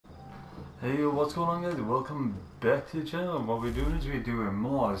Hey, what's going on, guys? Welcome back to the channel. What we're doing is we're doing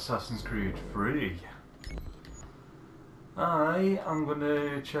more Assassin's Creed 3. I'm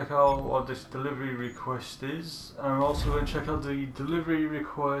gonna check out what this delivery request is, and I'm also gonna check out the delivery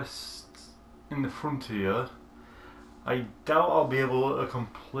request in the frontier. I doubt I'll be able to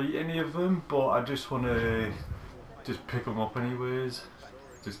complete any of them, but I just wanna pick them up anyways.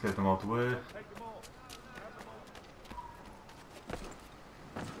 Just get them out the way.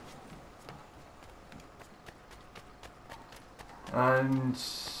 And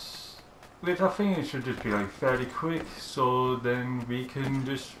I think it should just be like fairly quick, so then we can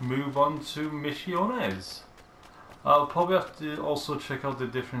just move on to Misiones. I'll probably have to also check out the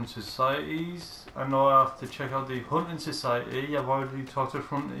different societies. I know I have to check out the Hunting Society. I've already talked to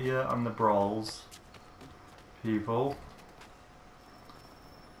Frontier and the Brawls people.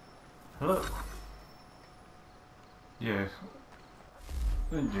 Hello. Yeah.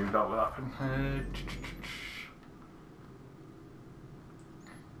 I knew that would happen.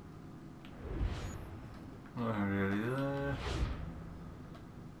 Not really there.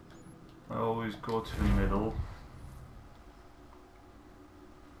 I always go to the middle.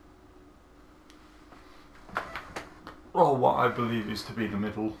 Or what I believe is to be the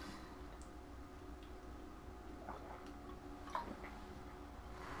middle.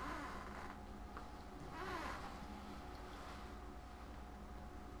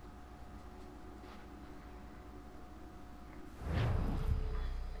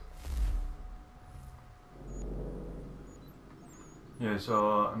 Yeah,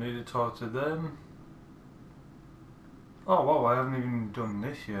 so I need to talk to them. Oh wow, I haven't even done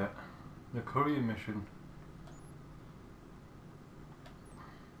this yet. The courier mission.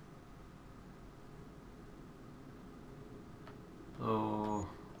 So,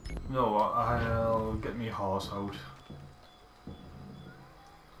 no, I'll get me horse out.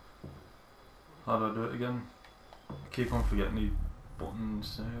 How do I do it again? I keep on forgetting the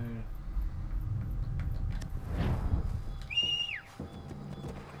buttons there.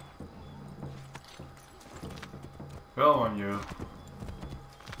 Go on, you.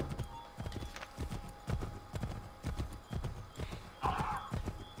 I'm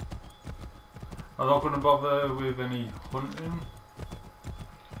not going to bother with any hunting,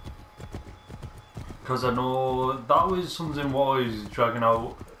 because I know that was something what I was dragging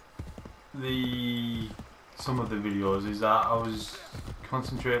out some of the videos, is that I was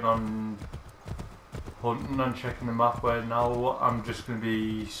concentrating on hunting and checking the map, where now I'm just going to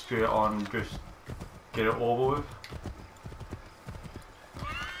be straight on, just get it over with.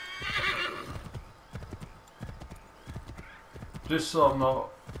 Just so I'm not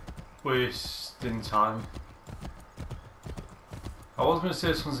wasting time. I was going to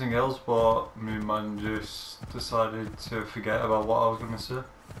say something else, but my man just decided to forget about what I was going to say.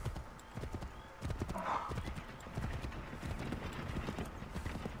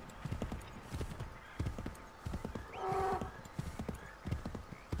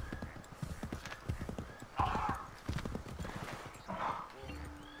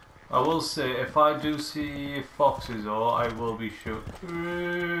 I will say, if I do see foxes, though, I will be sure.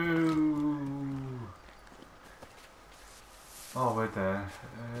 Oh, wait there.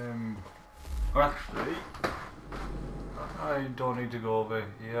 Actually, I don't need to go over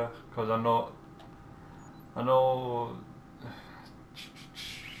here, because I know.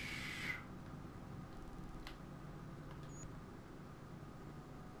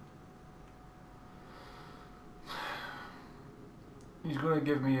 He's going to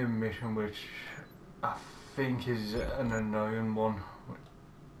give me a mission which I think is an annoying one.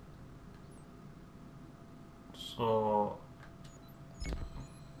 So,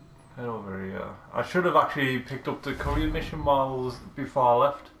 head over here. I should have actually picked up the courier mission before I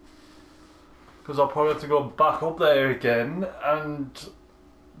left, because I'll probably have to go back up there again and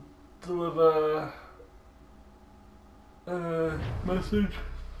deliver a message.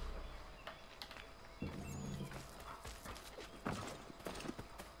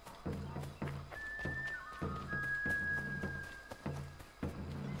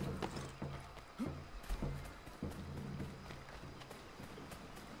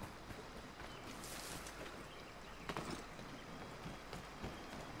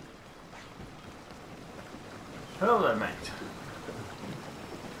 Hello there, mate.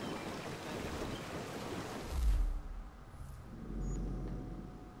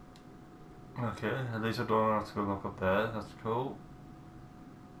 Okay, at least I don't have to go look up there, that's cool.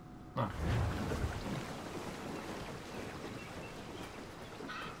 Okay.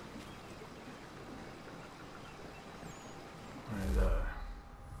 Right there.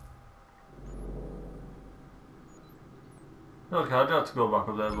 Okay, I do have to go back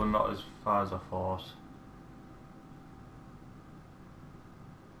up there, but not as far as I thought.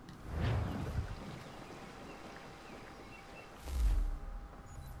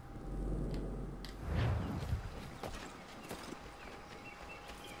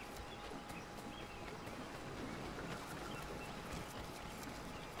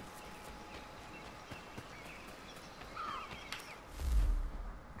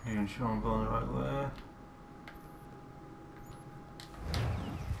 Are you sure I'm going the right way?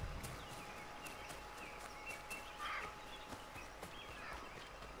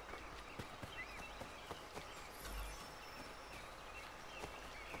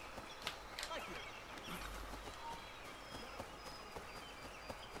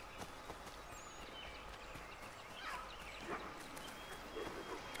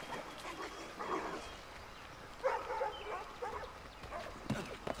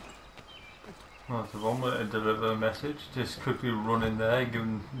 Well, if I want to deliver a message, just quickly run in there,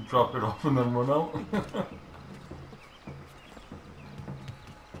 drop it off and then run out.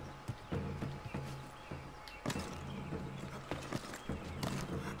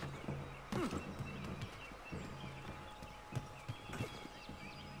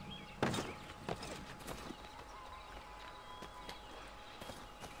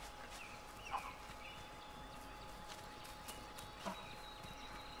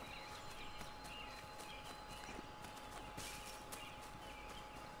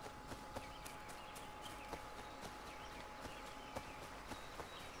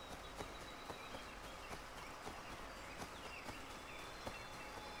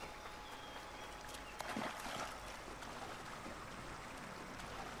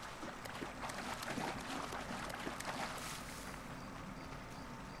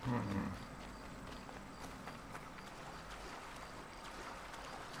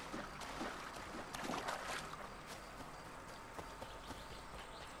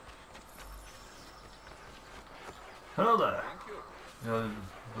 Hello there.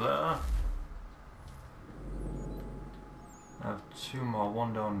 There. I have two more,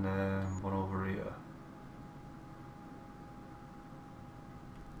 one down there and one over here.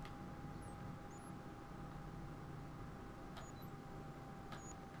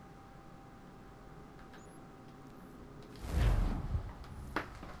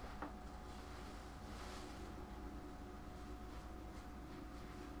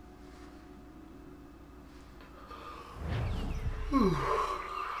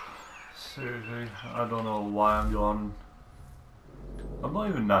 Seriously, I don't know why I'm yawn. I'm not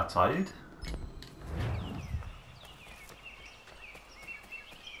even that tired.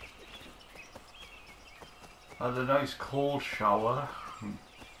 I had a nice cold shower.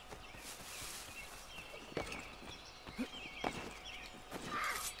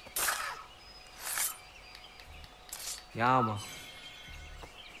 Ja, man.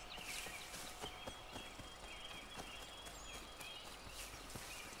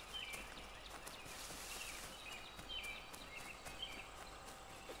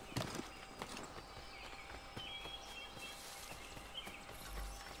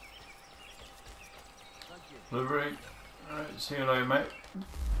 Delivery. Alright, see you later, mate.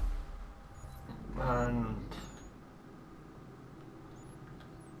 And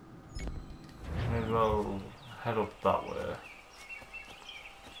may as well head up that way.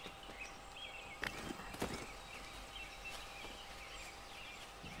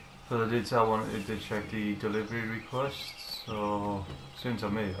 But I did say I wanted to check the delivery requests, so since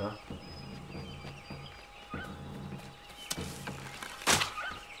I'm here.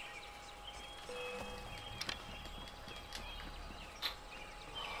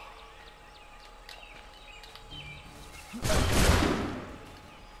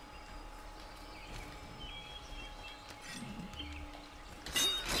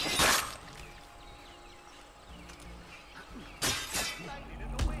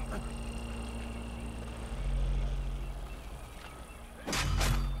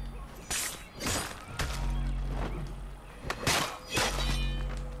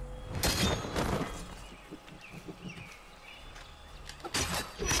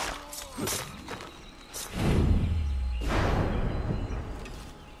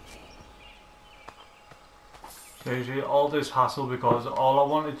 Seriously, all this hassle because all I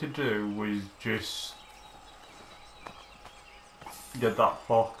wanted to do was just get that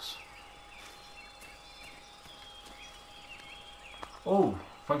fox. Oh,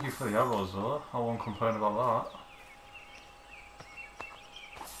 thank you for the arrows though, I won't complain about that.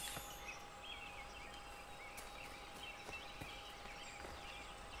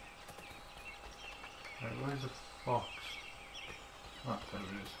 Right, where's the fox? Ah, there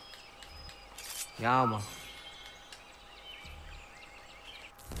it is. Ja, man.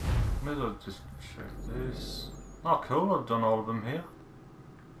 May as well just check this. Oh cool, I've done all of them here.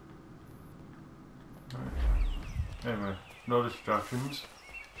 Right. Anyway, no distractions.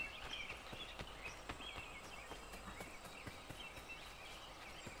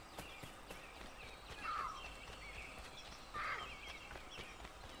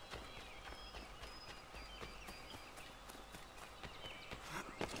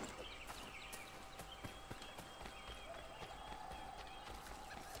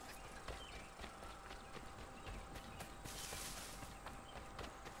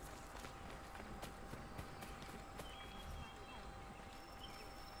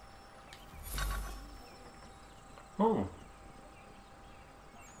 Oh.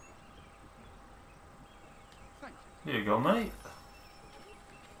 Here you go, mate.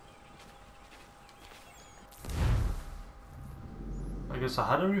 I guess I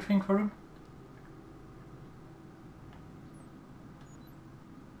had everything for him.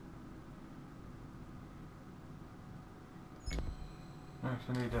 Next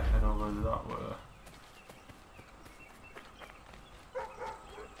I need to head over that way.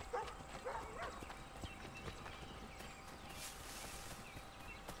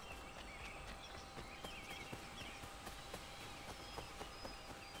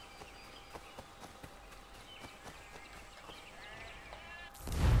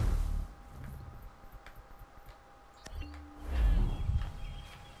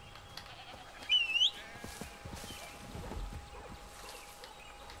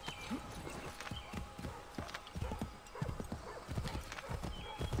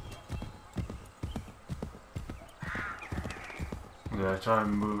 Yeah, try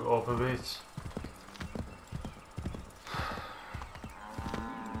and move up a bit.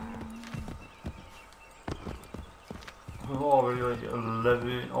 We're already like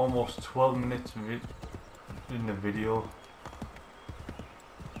 11, almost 12 minutes in the video.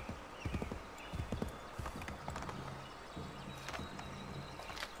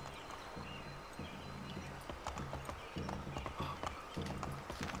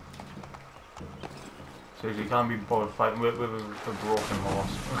 So you can't be bothered fighting with a broken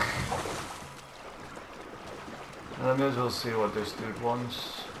horse. And I may as well see what this dude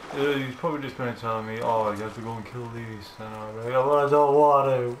wants. He's probably just going to tell me, oh, you have to go and kill these. And I'm like, oh, I don't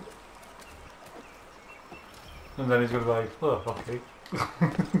want to. And then he's going to be like, oh, okay.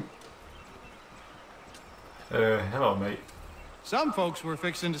 Hello, mate. Some folks were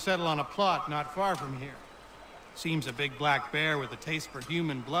fixing to settle on a plot not far from here. Seems a big black bear with a taste for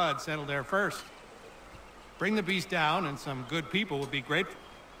human blood settled there first. Bring the beast down and some good people would be grateful.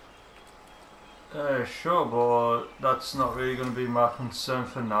 Sure, but that's not really going to be my concern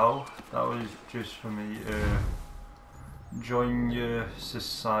for now. That was just for me to join your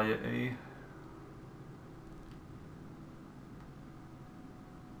society.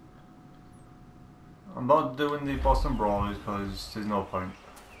 I'm not doing the Boston Brawlers because there's no point.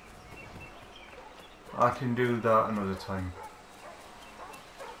 I can do that another time.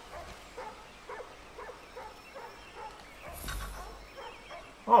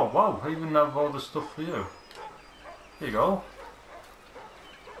 Oh wow, I even have all the stuff for you. Here you go.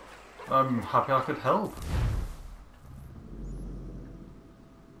 I'm happy I could help.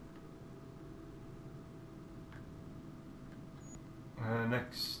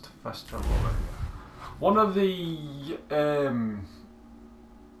 Next fast travel. One of the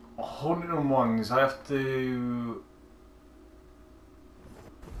hunting ones, I have to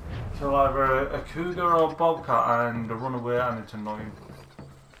kill either a cougar or a bobcat and run away, and it's annoying.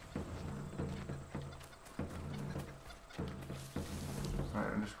 Right,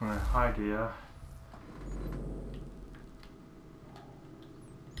 I'm just going to hide here.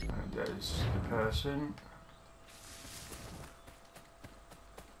 And there's the person.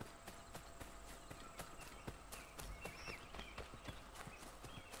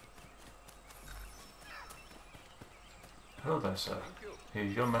 Hello there, sir.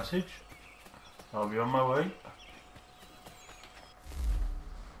 Here's your message. I'll be on my way.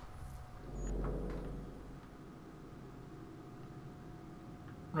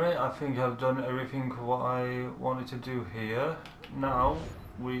 Right, I think I've done everything what I wanted to do here. Now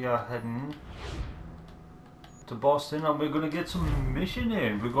we are heading to Boston and we're going to get some mission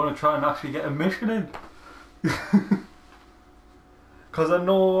in. We're going to try and actually get a mission in. Because I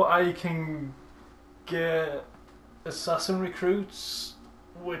know I can get assassin recruits,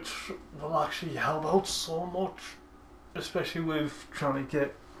 which will actually help out so much, especially with trying to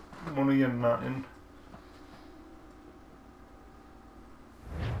get money and that in.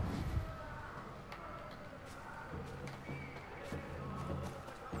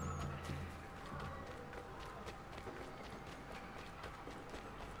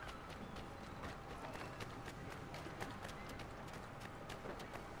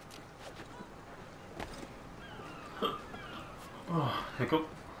 pick up.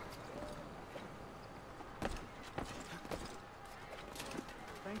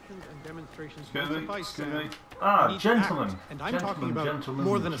 Sanctions and demonstrations Excuse won't me, suffice, excuse Sam. me. We Ah, need to gentlemen. act, and I'm Gentlemen, talking about gentlemen,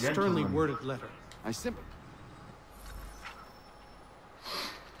 more than a sternly gentlemen. worded letter. I simply...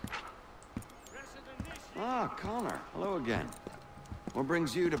 Ah, Connor. Hello again. What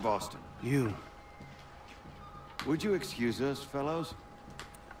brings you to Boston? You. Would you excuse us, fellows?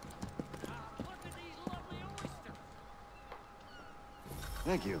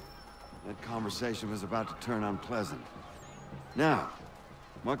 Thank you. That conversation was about to turn unpleasant. Now,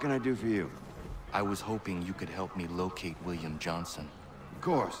 what can I do for you? I was hoping you could help me locate William Johnson. Of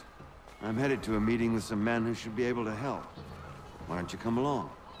course. I'm headed to a meeting with some men who should be able to help. Why don't you come along?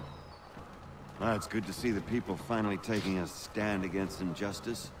 Well, it's good to see the people finally taking a stand against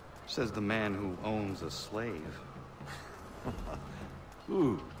injustice. Says the man who owns a slave.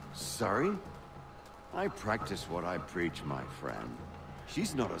 Ooh, sorry? I practice what I preach, my friend.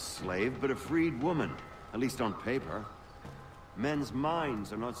 She's not a slave, but a freed woman, at least on paper. Men's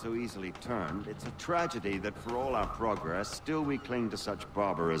minds are not so easily turned. It's a tragedy that for all our progress, still we cling to such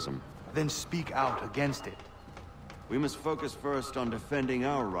barbarism. Then speak out against it. We must focus first on defending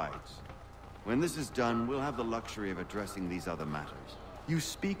our rights. When this is done, we'll have the luxury of addressing these other matters. You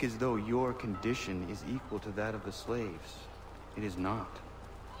speak as though your condition is equal to that of the slaves. It is not.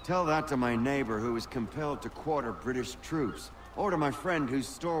 Tell that to my neighbor who was compelled to quarter British troops, or to my friend whose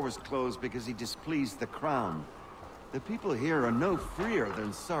store was closed because he displeased the crown. The people here are no freer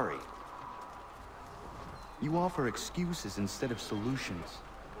than Surrey. You offer excuses instead of solutions.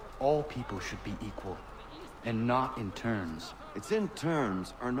 All people should be equal, and not in turns. It's in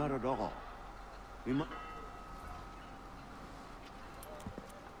turns, or not at all. We must...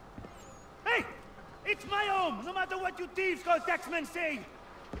 Hey! It's my home, no matter what you thieves called taxmen say!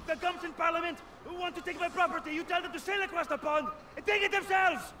 If the gums in Parliament who want to take my property, you tell them to sail across the pond and take it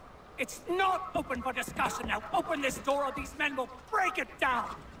themselves! It's not open for discussion now. Open this door or these men will break it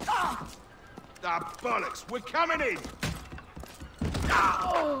down. Ah! Ah, bollocks! We're coming in!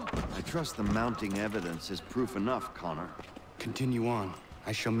 I trust the mounting evidence is proof enough, Connor. Continue on.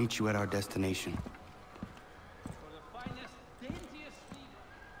 I shall meet you at our destination.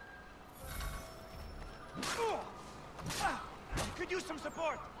 Could use some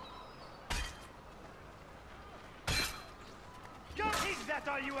support! Come, is that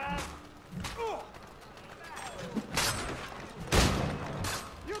all you have?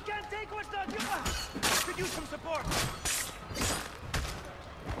 You can't take what's not yours! Could use some support!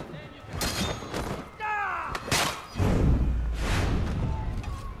 Ah!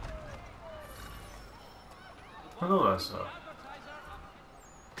 Hello there, sir.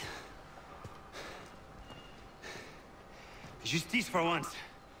 Justice for once.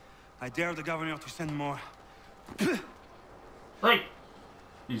 I dare the governor to send more. Hey!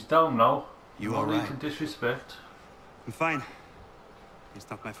 He's down now. You No all need right? to disrespect. I'm fine. It's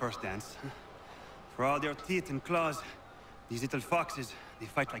not my first dance. For all their teeth and claws, these little foxes, they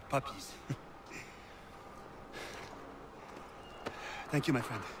fight like puppies. Thank you, my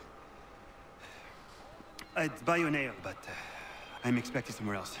friend. I'd buy you an ale, but I'm expected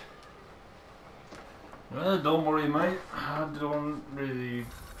somewhere else. Well, don't worry, mate. I don't really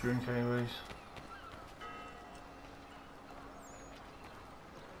drink anyways.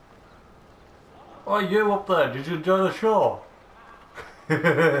 Oh, you up there? Did you enjoy the show?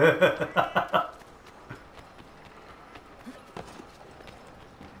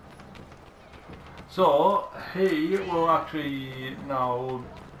 So, he will actually now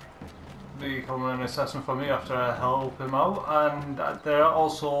become an assassin for me after I help him out, and there are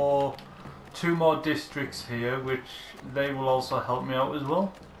also 2 more districts here which they will also help me out as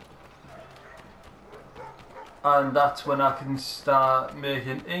well. And that's when I can start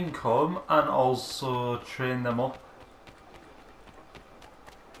making income and also train them up.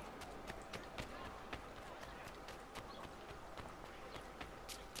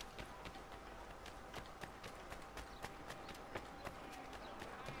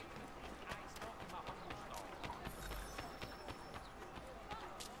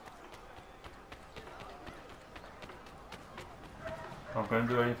 Not going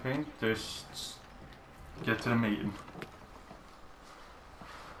to do anything, just get to the meeting.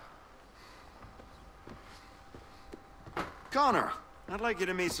 Connor, I'd like you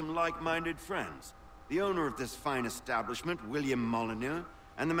to meet some like-minded friends. The owner of this fine establishment, William Molyneux,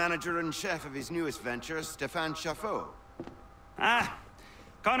 and the manager and chef of his newest venture, Stéphane Chaffeau. Ah!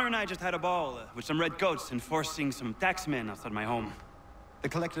 Connor and I just had a ball with some redcoats enforcing some taxmen outside my home. The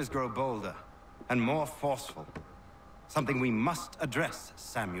collectors grow bolder and more forceful. Something we must address,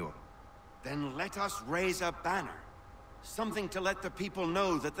 Samuel. Then let us raise a banner. Something to let the people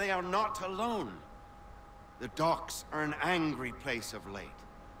know that they are not alone. The docks are an angry place of late.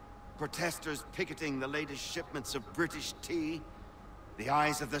 Protesters picketing the latest shipments of British tea. The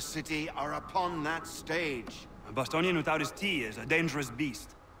eyes of the city are upon that stage. A Bostonian without his tea is a dangerous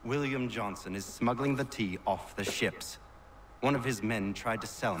beast. William Johnson is smuggling the tea off the ships. One of his men tried to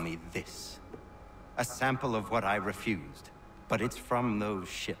sell me this. A sample of what I refused. But it's from those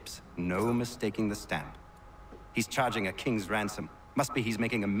ships. No mistaking the stamp. He's charging a king's ransom. Must be he's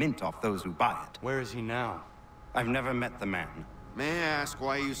making a mint off those who buy it. Where is he now? I've never met the man. May I ask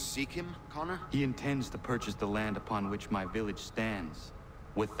why you seek him, Connor? He intends to purchase the land upon which my village stands,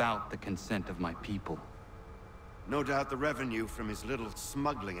 without the consent of my people. No doubt the revenue from his little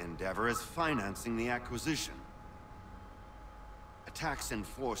smuggling endeavor is financing the acquisition. A tax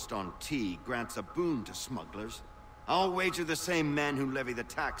enforced on tea grants a boon to smugglers. I'll wager the same men who levy the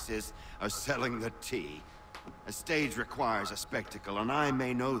taxes are selling the tea. A stage requires a spectacle, and I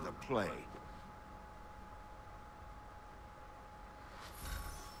may know the play.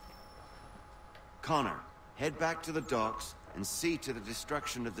 Connor, head back to the docks and see to the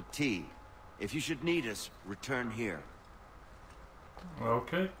destruction of the tea. If you should need us, return here.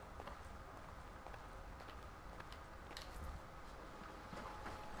 Okay.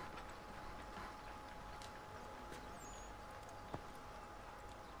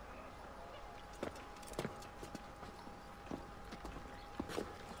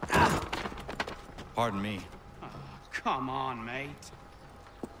 Pardon me. Oh, come on, mate.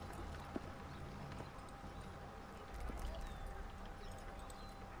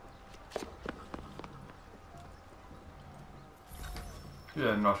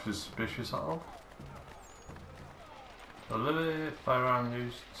 Yeah, not suspicious at all. So limit firearm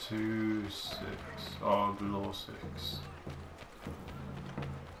use to 6 or below 6.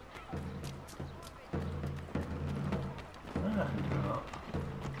 Yeah, I can do that.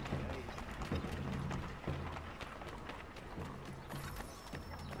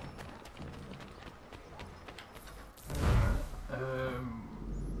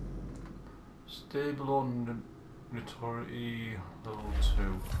 Stable on notoriety level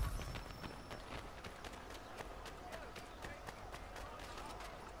 2.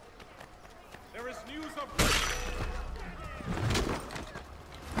 There is news of...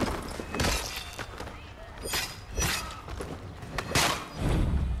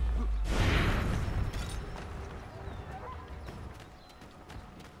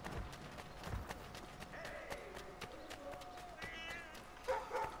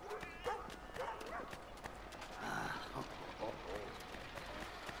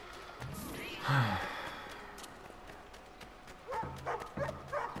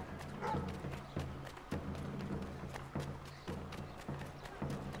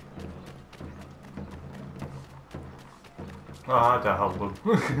 I had to help them.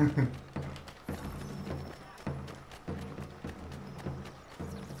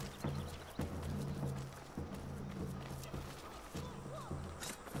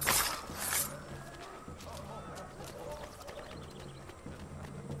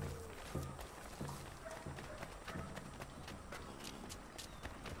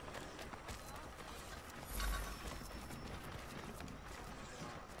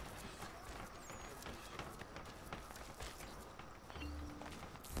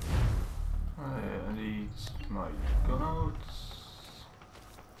 I need my gun out.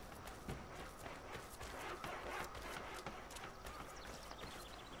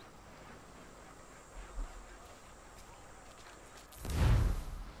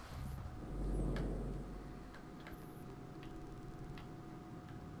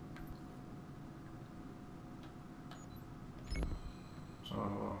 So,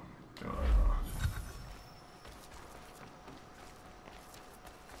 do like that.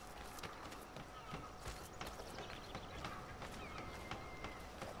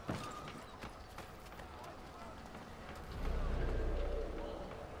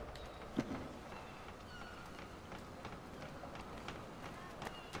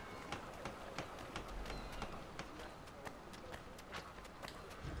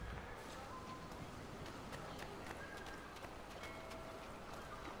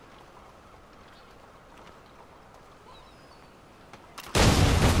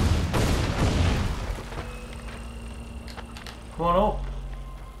 Come on up.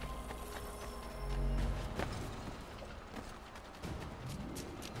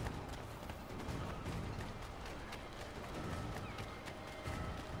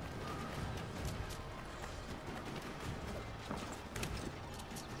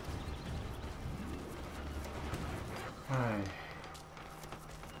 Hey.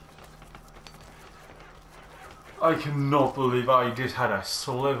 I cannot believe I just had a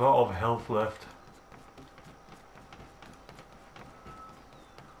sliver of health left.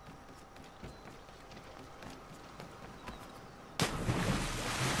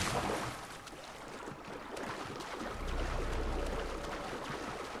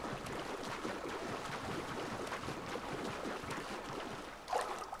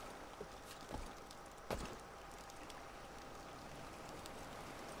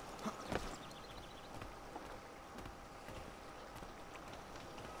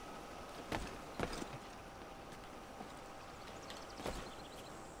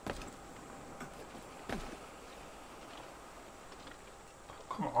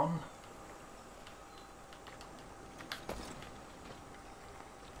 Come on.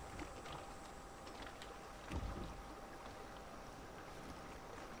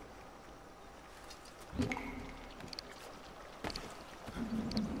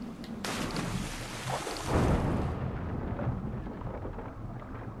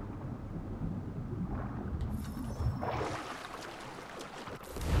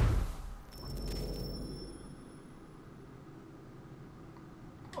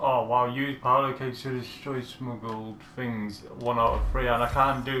 Oh wow, use powder kegs to destroy smuggled things 1 out of 3, and I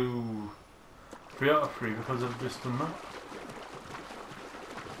can't do 3 out of 3 because I've just done that.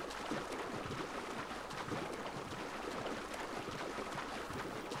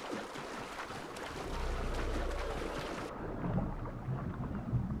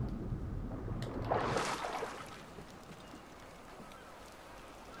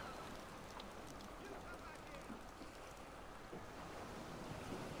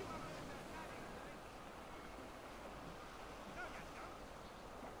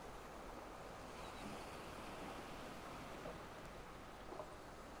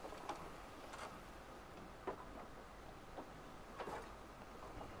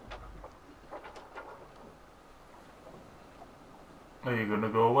 Are you gonna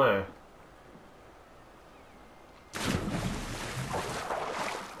go away?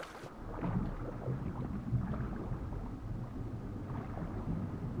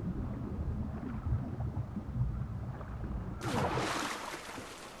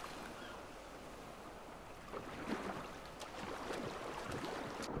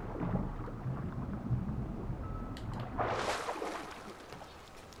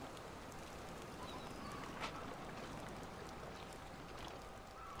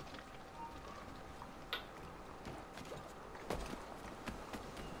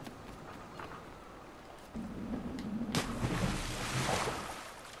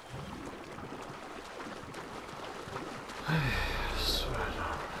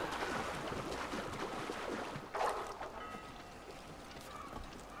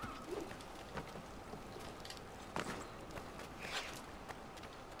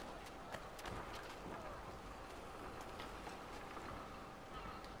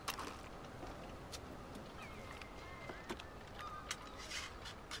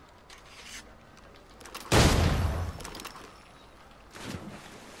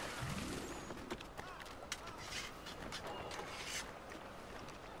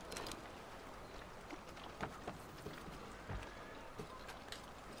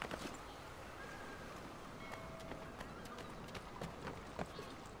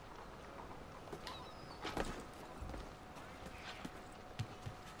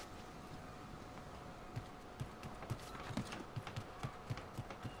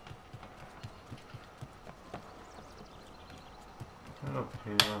 Up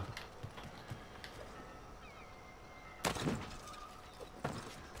here.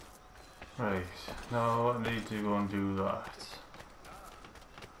 Right, now I need to go and do that.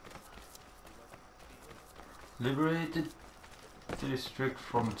 Liberate the district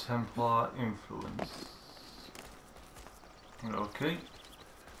from Templar influence. Okay.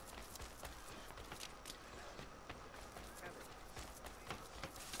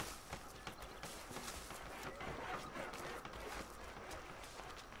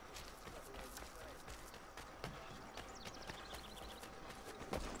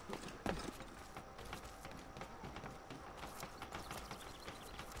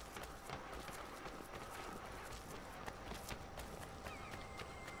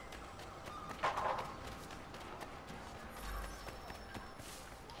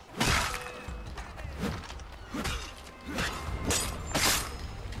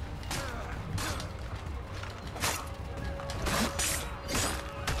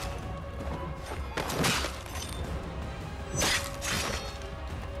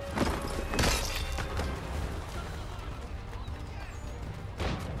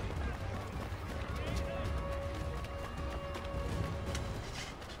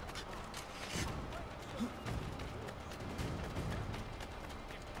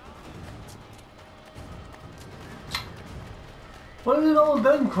 Where did all of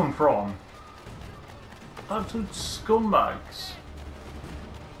them come from? Absolute scumbags.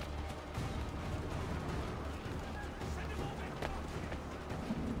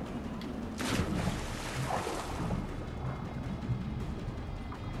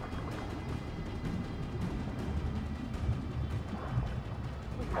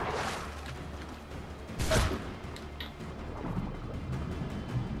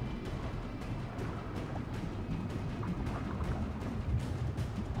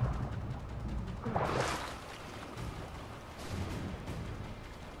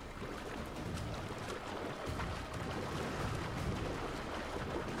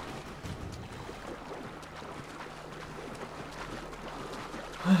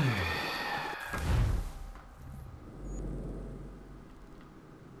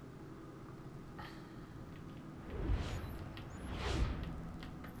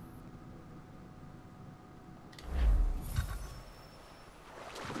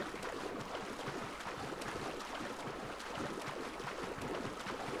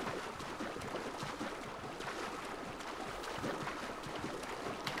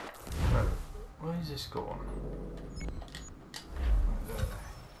 Where is this going? There.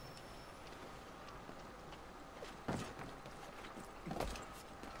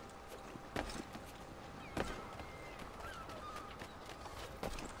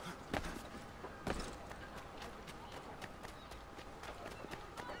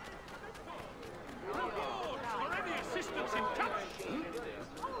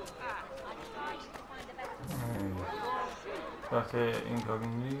 Date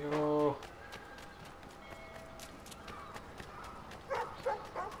incognito.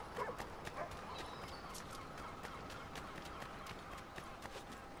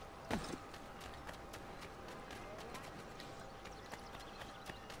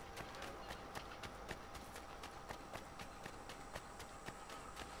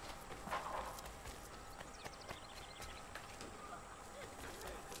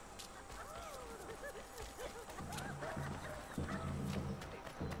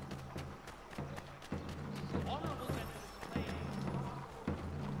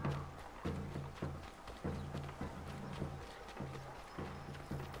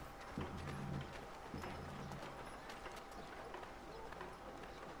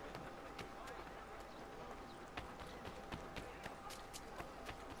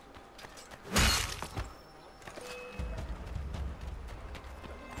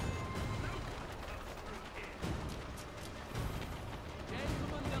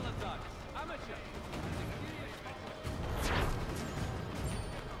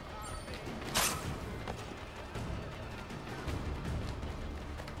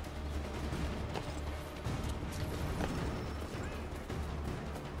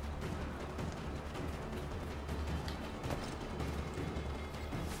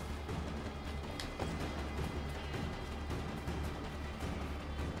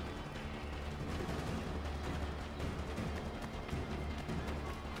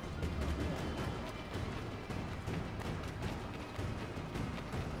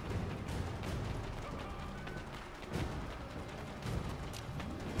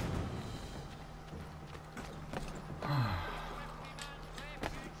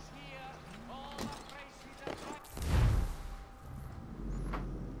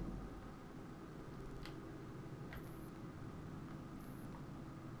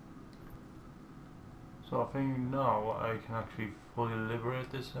 So I think now I can actually fully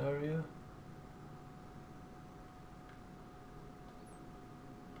liberate this area.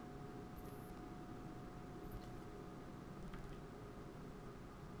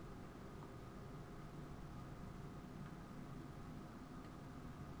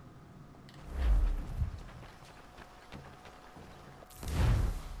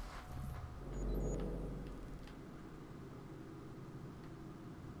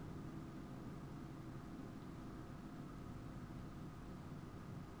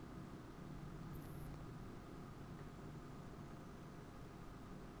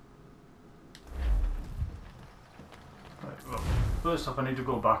 Well, first off I need to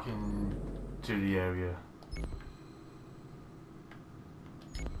go back into the area.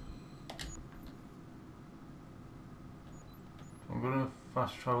 I'm gonna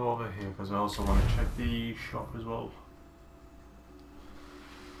fast travel over here because I also want to check the shop as well.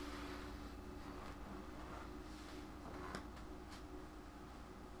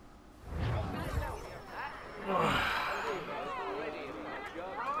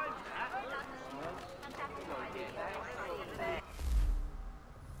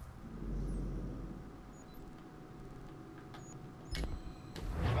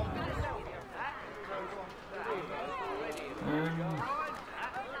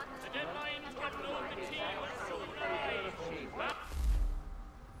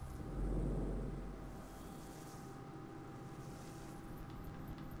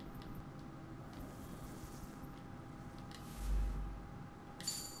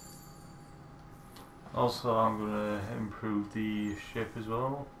 Also, I'm gonna improve the ship as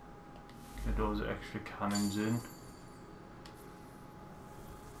well. Get those extra cannons in.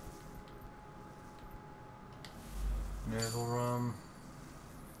 Naval ram.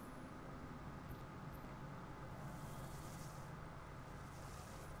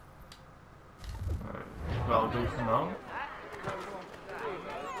 Right, that'll do for now.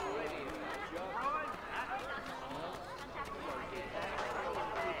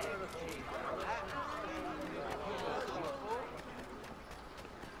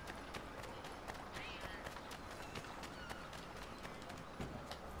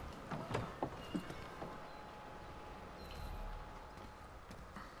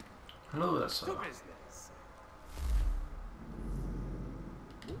 Hello there, sir.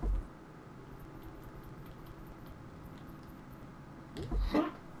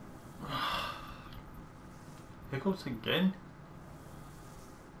 Hiccups again?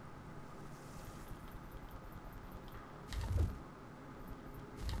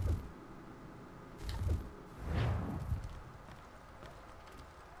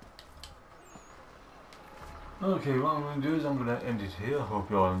 Okay, what I'm going to do is I'm going to end it here.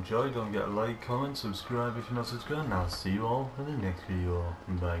 Hope you all enjoyed. Don't forget to like, comment, subscribe if you're not subscribed, and I'll see you all in the next video.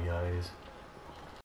 Bye guys.